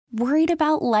Worried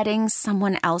about letting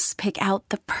someone else pick out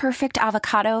the perfect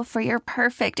avocado for your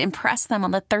perfect impress them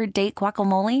on the third date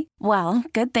guacamole? Well,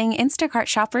 good thing Instacart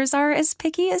shoppers are as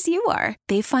picky as you are.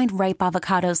 They find ripe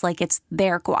avocados like it's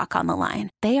their guac on the line.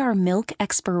 They are milk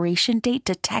expiration date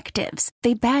detectives.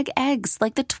 They bag eggs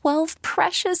like the 12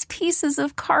 precious pieces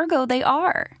of cargo they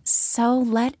are. So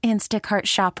let Instacart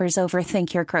shoppers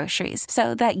overthink your groceries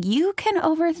so that you can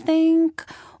overthink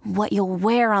what you'll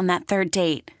wear on that third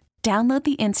date. Download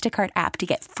the Instacart app to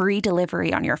get free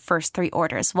delivery on your first 3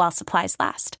 orders while supplies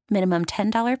last. Minimum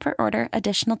 $10 per order.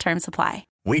 Additional terms apply.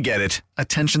 We get it.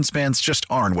 Attention spans just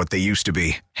aren't what they used to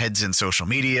be. Heads in social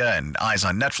media and eyes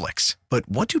on Netflix. But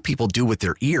what do people do with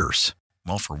their ears?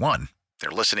 Well, for one, they're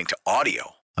listening to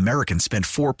audio. Americans spend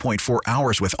 4.4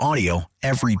 hours with audio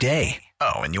every day.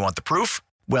 Oh, and you want the proof?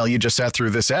 Well, you just sat through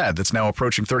this ad that's now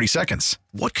approaching 30 seconds.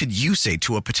 What could you say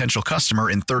to a potential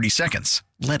customer in 30 seconds?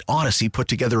 Let Odyssey put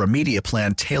together a media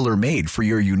plan tailor-made for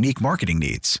your unique marketing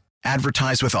needs.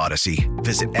 Advertise with Odyssey.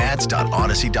 Visit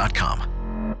ads.odyssey.com.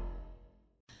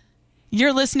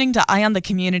 You're listening to Eye on the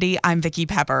Community. I'm Vicki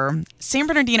Pepper. San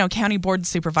Bernardino County Board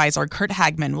Supervisor Curt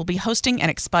Hagman will be hosting an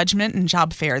expungement and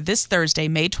job fair this Thursday,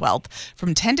 May 12th,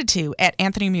 from 10 to 2 at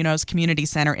Anthony Munoz Community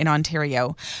Center in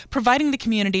Ontario, providing the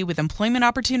community with employment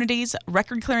opportunities,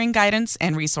 record-clearing guidance,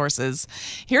 and resources.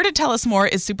 Here to tell us more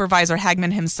is Supervisor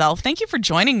Hagman himself. Thank you for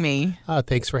joining me.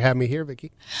 Thanks for having me here,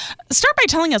 Vicki. Start by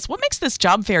telling us what makes this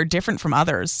job fair different from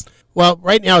others. Well,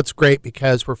 right now it's great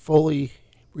because we're fully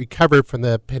recovered from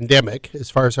the pandemic as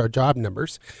far as our job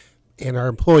numbers, and our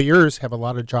employers have a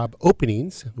lot of job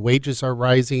openings. Wages are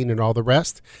rising and all the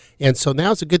rest. And so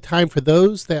now is a good time for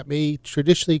those that may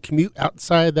traditionally commute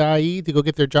outside the IE to go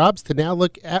get their jobs to now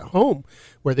look at home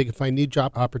where they can find new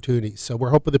job opportunities. So we're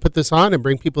hoping to put this on and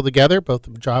bring people together,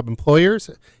 both job employers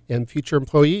and future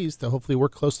employees, to hopefully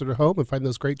work closer to home and find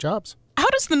those great jobs. How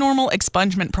does the normal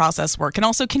expungement process work? And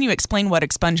also, can you explain what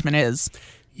expungement is?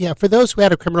 Yeah, for those who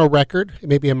had a criminal record,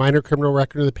 maybe a minor criminal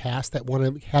record in the past that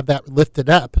want to have that lifted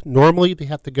up, normally they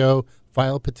have to go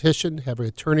file a petition, have an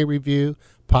attorney review,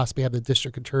 possibly have the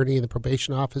district attorney and the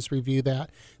probation office review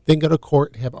that, then go to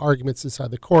court, have arguments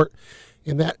inside the court.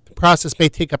 And that process may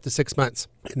take up to 6 months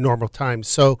in normal times.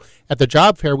 So at the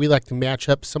job fair, we like to match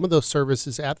up some of those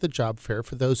services at the job fair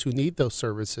for those who need those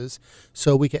services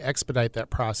so we can expedite that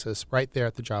process right there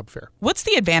at the job fair. What's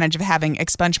the advantage of having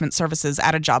expungement services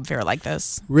at a job fair like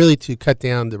this? Really to cut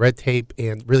down the red tape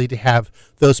and really to have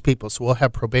those people. So we'll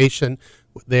have probation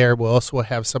there. We'll also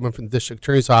have someone from the district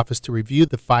attorney's office to review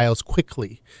the files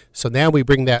quickly. So now we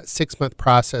bring that 6-month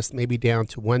process maybe down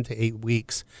to 1 to 8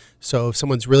 weeks. So if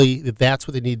someone's if that's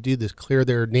what they need to do to clear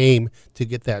their name to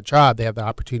get that job, they have the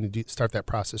opportunity to start that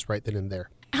process right then and there.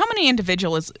 How many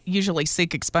individuals usually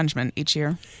seek expungement each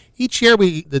year? Each year,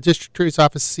 the district attorney's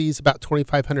office sees about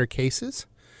 2,500 cases.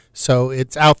 So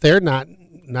it's out there, not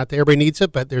that everybody needs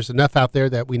it, but there's enough out there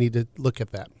that we need to look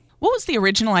at that. What was the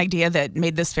original idea that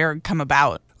made this fair come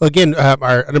about? Well, again,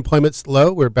 our unemployment's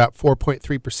low. We're about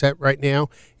 4.3% right now,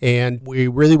 and we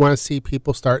really want to see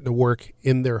people starting to work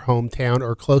in their hometown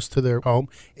or close to their home.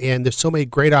 And there's so many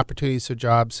great opportunities for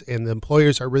jobs, and the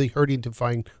employers are really hurting to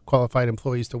find qualified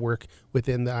employees to work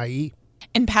within the IE.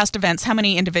 In past events, how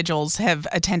many individuals have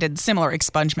attended similar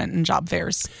expungement and job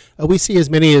fairs? We see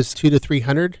as many as 200 to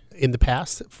 300 in the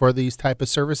past for these type of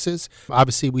services.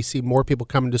 Obviously, we see more people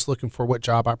coming just looking for what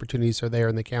job opportunities are there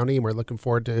in the county, and we're looking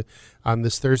forward to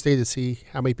this Thursday to see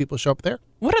how many people show up there.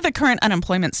 What are the current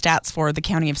unemployment stats for the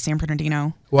county of San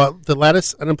Bernardino? Well, the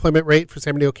latest unemployment rate for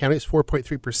San Bernardino County is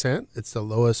 4.3%. It's the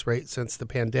lowest rate since the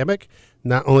pandemic.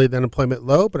 Not only the unemployment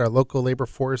low, but our local labor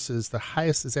force is the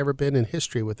highest it's ever been in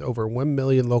history with over 1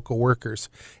 million local workers.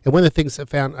 And one of the things I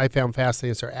found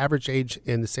fascinating is our average age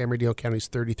in the San Bernardino County is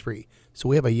 33. So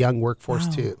we have a young workforce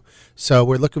too. So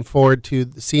we're looking forward to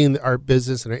seeing our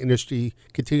business and our industry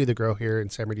continue to grow here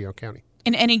in San Bernardino County.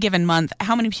 In any given month,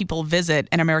 how many people visit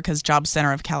an America's Job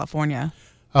Center of California?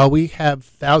 We have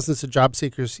thousands of job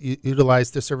seekers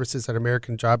utilize the services at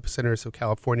American Job Centers of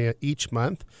California each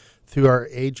month. Through our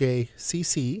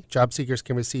AJCC, job seekers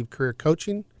can receive career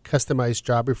coaching, customized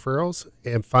job referrals,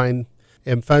 and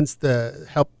funds to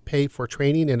help pay for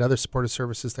training and other supportive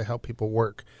services to help people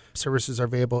work. Services are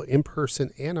available in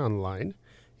person and online,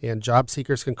 and job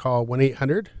seekers can call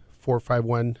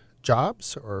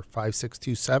 1-800-451-JOBS or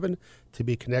 5627 to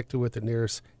be connected with the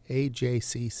nearest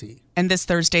AJCC. And this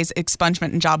Thursday's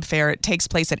expungement and job fair takes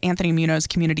place at Anthony Munoz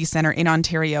Community Center in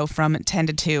Ontario from 10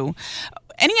 to 2.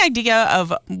 Any idea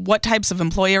of what types of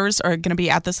employers are going to be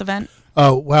at this event?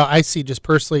 Oh, well, I see just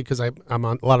personally, because I'm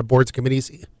on a lot of boards and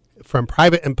committees, from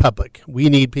private and public. We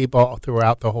need people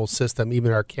throughout the whole system,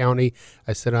 even our county.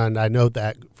 I know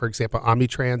that, for example,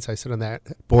 Omnitrans, I sit on that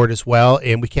board as well,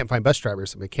 and we can't find bus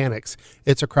drivers and mechanics.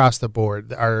 It's across the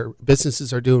board. Our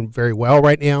businesses are doing very well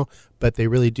right now, but they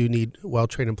really do need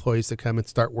well-trained employees to come and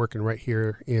start working right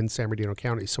here in San Bernardino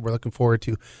County. So we're looking forward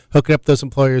to hooking up those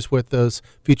employers with those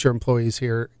future employees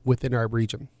here within our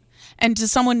region. And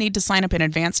does someone need to sign up in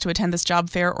advance to attend this job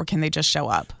fair, or can they just show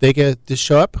up? They get to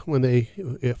show up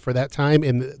for that time,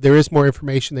 and there is more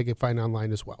information they can find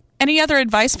online as well. Any other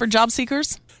advice for job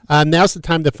seekers? Now's the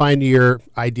time to find your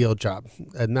ideal job.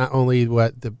 Not only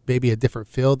maybe a different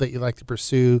field that you like to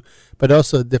pursue, but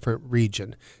also a different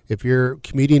region. If you're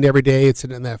commuting every day and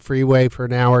sitting on that freeway for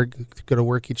an hour to go to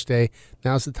work each day,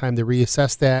 now's the time to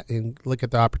reassess that and look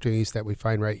at the opportunities that we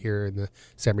find right here in the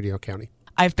San Bernardino County.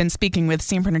 I've been speaking with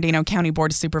San Bernardino County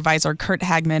Board Supervisor Curt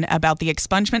Hagman about the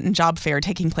Expungement and Job Fair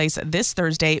taking place this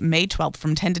Thursday, May 12th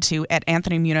from 10 to 2 at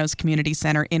Anthony Munoz Community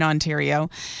Center in Ontario.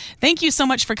 Thank you so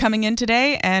much for coming in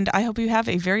today, and I hope you have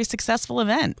a very successful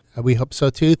event. We hope so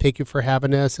too. Thank you for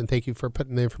having us, and thank you for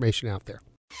putting the information out there.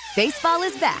 Baseball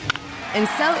is back, and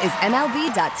so is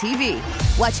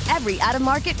MLB.tv. Watch every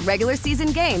out-of-market regular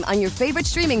season game on your favorite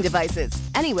streaming devices,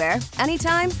 anywhere,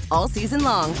 anytime, all season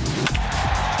long.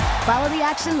 Follow the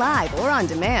action live or on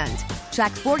demand.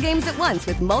 Track 4 games at once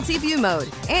with multi-view mode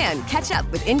and catch up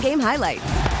with in-game highlights.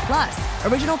 Plus,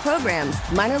 original programs,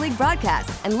 minor league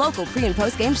broadcasts, and local pre- and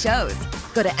post-game shows.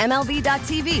 Go to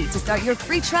MLB.tv to start your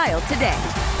free trial today.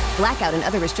 Blackout and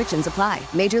other restrictions apply.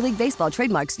 Major League Baseball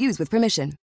trademarks used with permission.